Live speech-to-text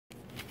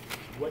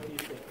What do you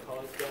think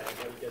caused that, and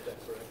how do you get that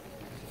correct?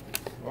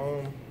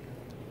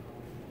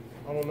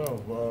 I don't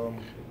know.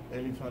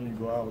 Anytime you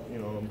go out,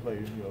 and play,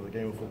 the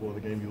game of football,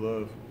 the game you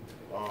love.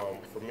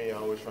 For me, I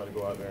always try to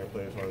go out there and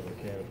play as hard as I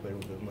can and play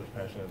with as much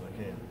passion as I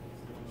can.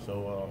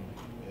 So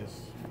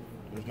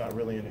there's not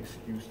really an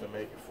excuse to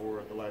make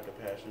for the lack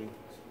of passion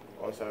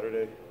on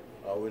Saturday.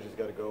 We just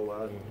got to go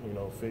out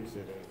and fix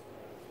it.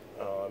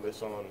 And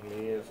it's on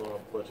me and it's on a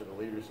bunch of the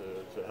leaders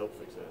to help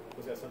fix that.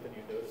 Was that something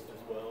you noticed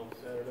as well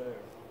Saturday?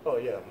 Oh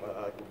yeah,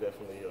 I could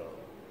definitely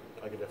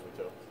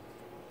tell.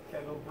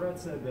 Kendal, Brett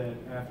said that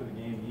after the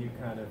game you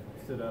kind of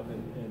stood up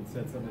and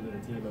said something to the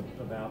team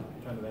about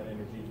kind of that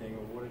energy thing.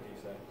 What did you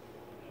say?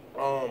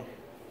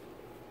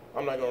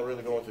 I'm not going to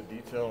really go into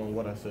detail on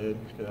what I said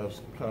because that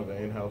was kind of an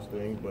in-house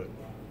thing, but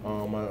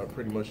I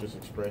pretty much just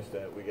expressed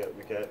that we got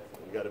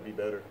to be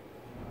better,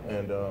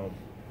 and I've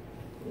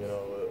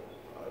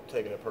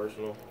taken it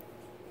personal,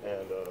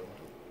 and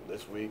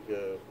this week we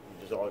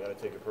just all got to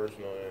take it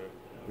personal, and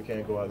we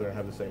can't go out there and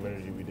have the same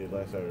energy we did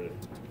last Saturday.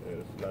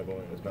 It's not going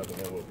to end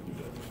well if we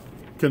do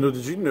that. Kendal,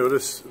 did you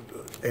notice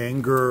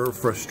anger,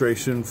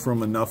 frustration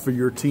from enough of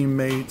your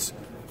teammates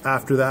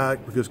after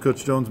that? Because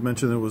Coach Jones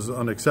mentioned it was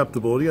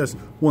unacceptable. You guys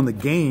won the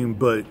game,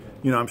 but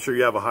I'm sure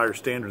you have a higher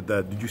standard than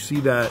that. Did you see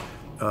that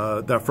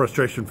that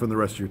frustration from the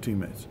rest of your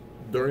teammates?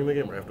 During the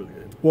game or after the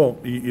game? Well,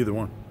 either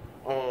one.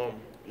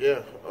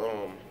 Yeah.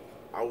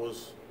 I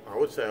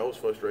would say I was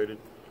frustrated,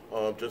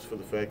 just for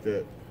the fact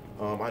that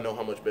I know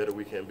how much better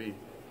we can be,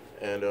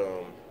 and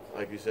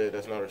like you said,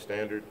 that's not our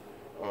standard.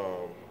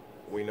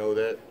 We know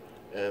that,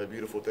 and the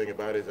beautiful thing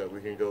about it is that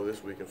we can go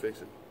this week and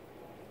fix it.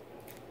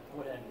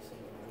 What have you seen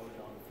from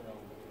Georgia on film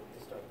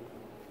to start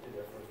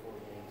their first 4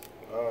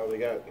 games? They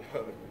got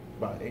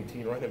about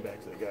 18 running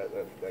backs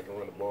that can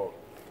run the ball,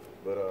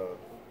 but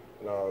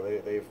no,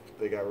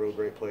 they got real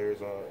great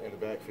players in the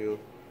backfield.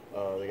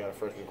 They got a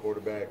freshman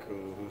quarterback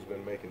who's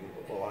been making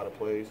a lot of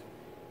plays.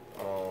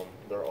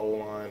 Their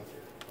O-line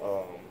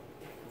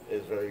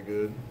is very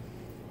good,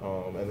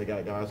 and they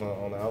got guys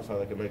on the outside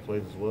that can make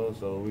plays as well.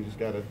 So we just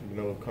got to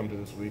come to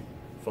this week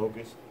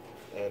focused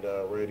and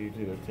ready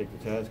to take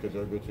the task because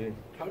they're a good team.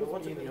 How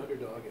does being the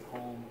underdog at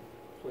home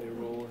play a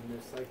role in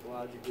this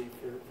psychologically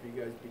for you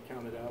guys to be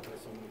counted out by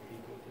so many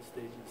people at this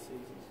stage of the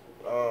season?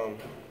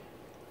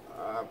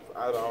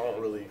 I don't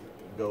really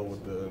go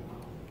with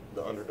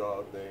the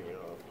underdog thing.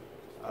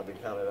 I've been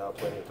counted out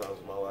plenty of times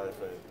in my life,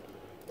 and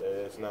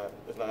it's not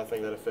a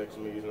thing that affects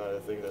me. It's not a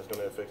thing that's going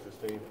to affect this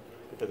team,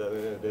 because at the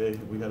end of the day,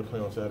 we got to play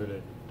on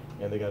Saturday,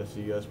 and they got to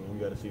see us, and we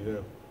got to see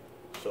them.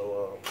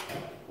 So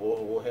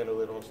we'll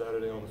handle it on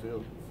Saturday on the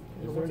field.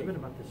 What's been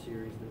about this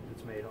series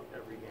that's made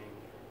every game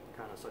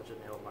kind of such a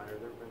nail-biter?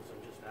 There have been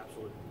some just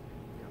absolute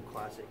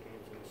classic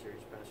games in the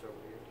series past several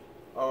years.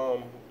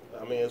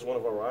 I mean, it's one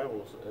of our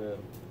rivals,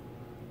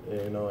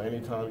 and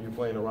anytime you're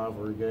playing a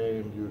rivalry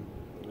game, you're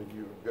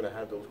going to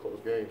have those close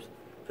games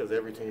because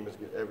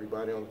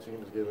everybody on the team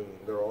is giving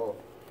their all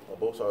on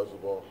both sides of the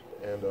ball,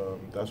 and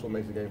that's what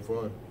makes the game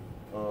fun.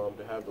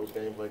 To have those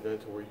games like that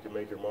to where you can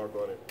make your mark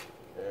on it,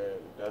 and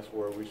that's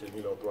where we should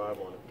thrive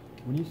on it.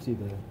 When you see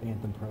the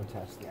anthem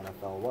protest in the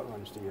NFL, what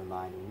runs through your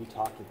mind? Have you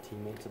talked to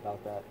teammates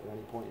about that at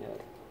any point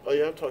yet? Oh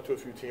yeah, I've talked to a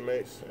few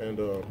teammates, and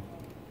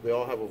they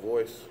all have a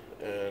voice,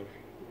 and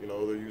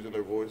they're using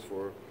their voice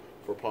for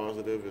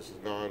positive. This is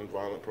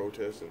non-violent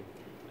protest, and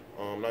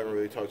I'm not going to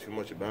really talk too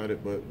much about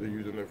it, but they're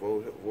using their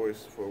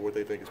voice for what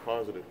they think is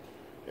positive.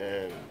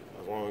 And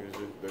as long as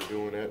they're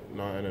doing that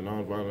in a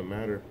non-violent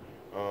manner,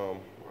 I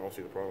don't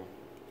see the problem.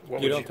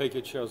 You don't think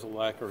it shows a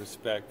lack of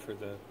respect for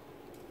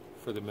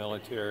the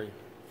military?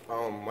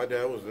 My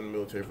dad was in the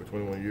military for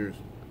 21 years,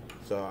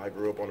 so I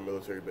grew up on a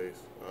military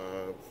base.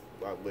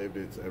 I've lived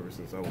it ever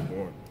since I was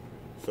born.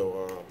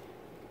 So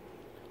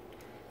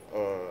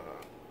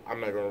I'm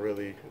not going to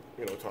really,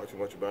 talk too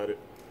much about it,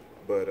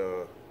 but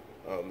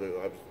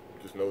I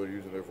just know they're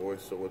using their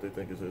voice, so what they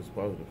think is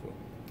positive. So.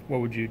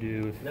 What would you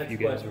do if you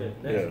guys were...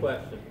 Next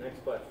question.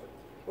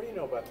 What do you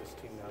know about this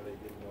team now they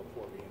didn't know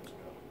 4 games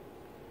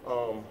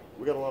ago?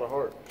 We got a lot of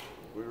heart.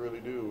 We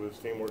really do. This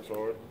team works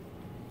hard,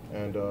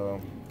 and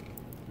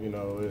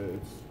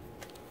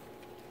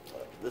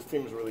this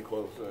team is really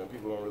close, and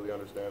people don't really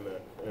understand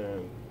that.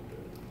 And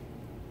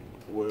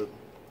with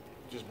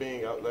just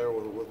being out there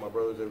with my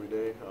brothers every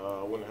day,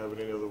 I wouldn't have it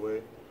any other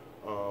way.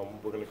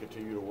 We're going to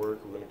continue to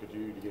work. We're going to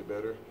continue to get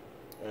better,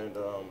 and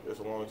it's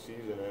a long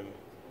season,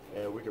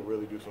 and we can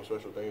really do some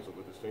special things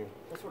with this team.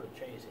 What sort of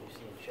changes have you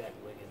seen Shaq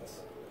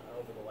Wiggins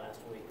over the last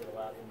week that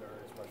allowed him to earn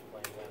as much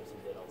playing time as he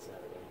did on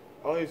Saturday?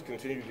 Oh, he's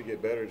continued to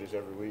get better just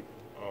every week.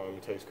 He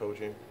takes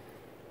coaching.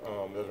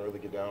 Doesn't really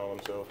get down on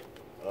himself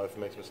if he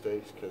makes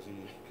mistakes because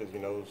he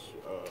knows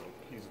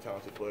he's a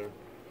talented player.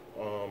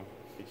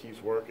 He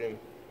keeps working.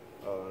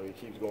 He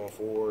keeps going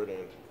forward,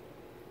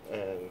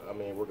 and I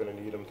mean, we're going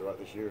to need him throughout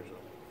this year. So.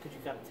 Could you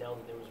kind of tell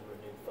that there was a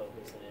renewed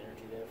focus and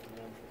energy there from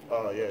him?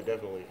 Yeah,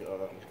 definitely.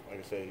 Like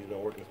I said, he's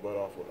been working his butt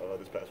off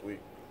this past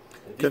week.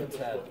 The defense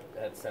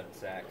had 7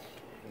 sacks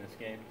in this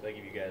game. Does that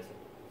give you guys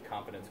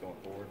confidence going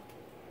forward?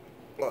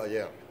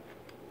 Yeah.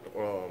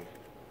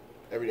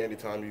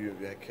 anytime you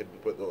can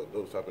put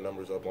those type of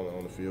numbers up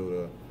on the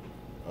field,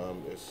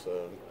 it's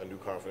a new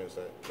confidence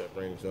that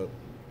brings up.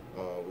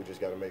 We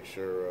just got to make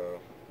sure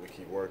we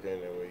keep working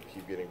and we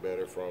keep getting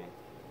better from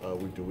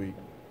week to week.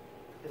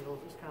 Kendal,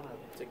 just kind of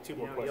take two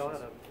more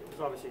questions. It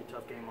was obviously a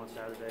tough game on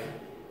Saturday.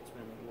 It's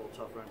been a little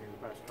tough around here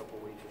the past couple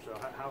of weeks or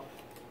so. How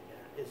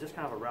is this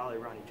kind of a rally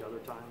around each other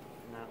time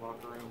in that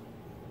locker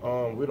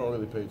room? We don't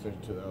really pay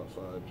attention to the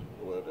outside.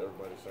 What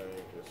everybody's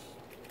saying, it's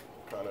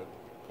kind of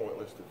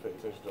pointless to pay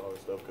attention to all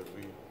this stuff because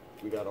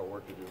we got our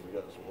work to do. We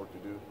got some work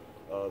to do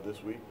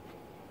this week,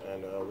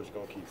 and we're just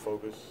gonna keep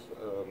focused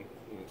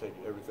and take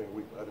everything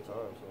week at a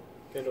time. So.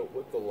 Kendal,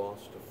 with the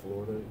loss to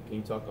Florida, can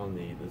you talk on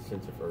the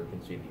sense of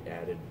urgency, the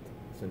added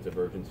sense of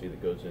urgency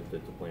that goes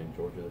into playing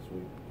Georgia this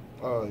week?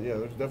 Yeah,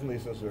 there's definitely a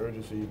sense of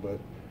urgency, but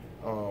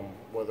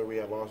whether we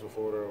had lost to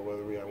Florida or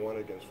whether we had won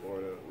against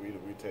Florida, we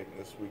taken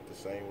this week the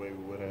same way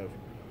we would have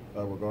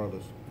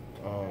regardless.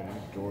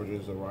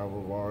 Georgia's a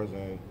rival of ours,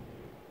 and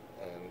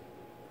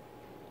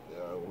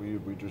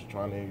we're just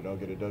trying to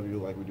get a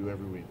W like we do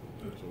every week.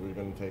 So we're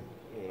going to take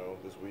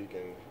this week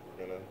and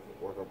we're going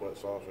to work our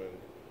butts off and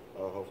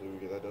hopefully we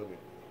get that W.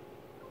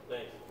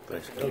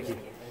 Thanks. Thank you.